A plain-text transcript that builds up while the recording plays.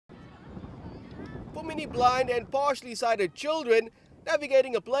For many blind and partially sighted children,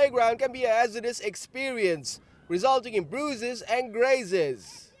 navigating a playground can be a hazardous experience, resulting in bruises and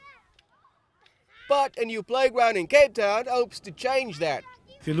grazes. But a new playground in Cape Town hopes to change that.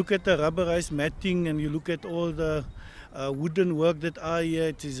 If you look at the rubberized matting and you look at all the wooden work that are here,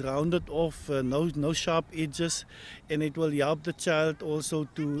 it is rounded off, no sharp edges, and it will help the child also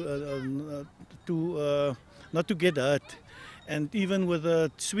to not to get hurt. And even with the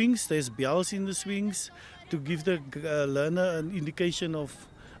swings, there's bells in the swings to give the learner an indication of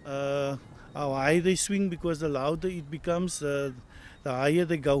how high they swing, because the louder it becomes, the higher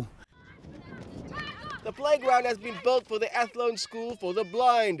they go. The playground has been built for the Athlone School for the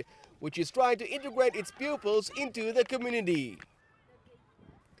Blind, which is trying to integrate its pupils into the community.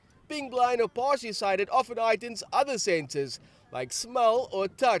 Being blind or partially sighted often heightens other senses, like smell or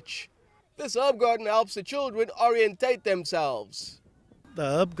touch. This herb garden helps the children orientate themselves. The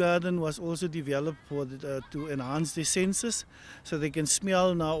herb garden was also developed for to enhance their senses, so they can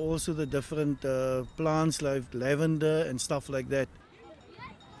smell now also the different plants like lavender and stuff like that.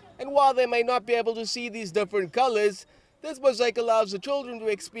 And while they may not be able to see these different colors, this mosaic allows the children to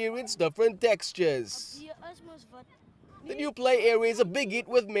experience different textures. The new play area is a big hit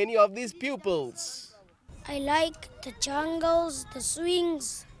with many of these pupils. I like the jungles, the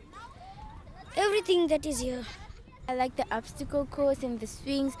swings, everything that is here. I like the obstacle course and the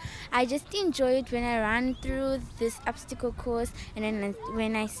swings. I just enjoy it when I run through this obstacle course, and then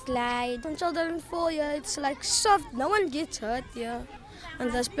when I slide. When children fall here, it's like soft, no one gets hurt here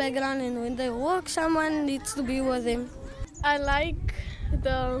on this playground, and when they walk, someone needs to be with them. I like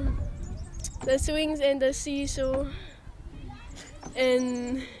the swings and the seesaw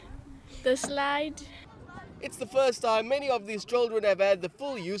and the slide. It's the first time many of these children have had the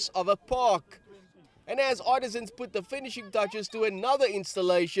full use of a park. And as artisans put the finishing touches to another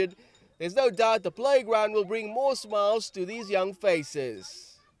installation, there's no doubt the playground will bring more smiles to these young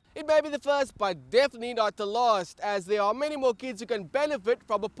faces. It may be the first, but definitely not the last, as there are many more kids who can benefit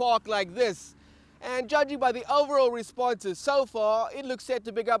from a park like this. And judging by the overall responses so far, it looks set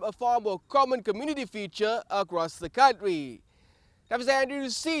to become a far more common community feature across the country. Travers,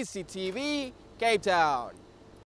 CCTV, Cape Town.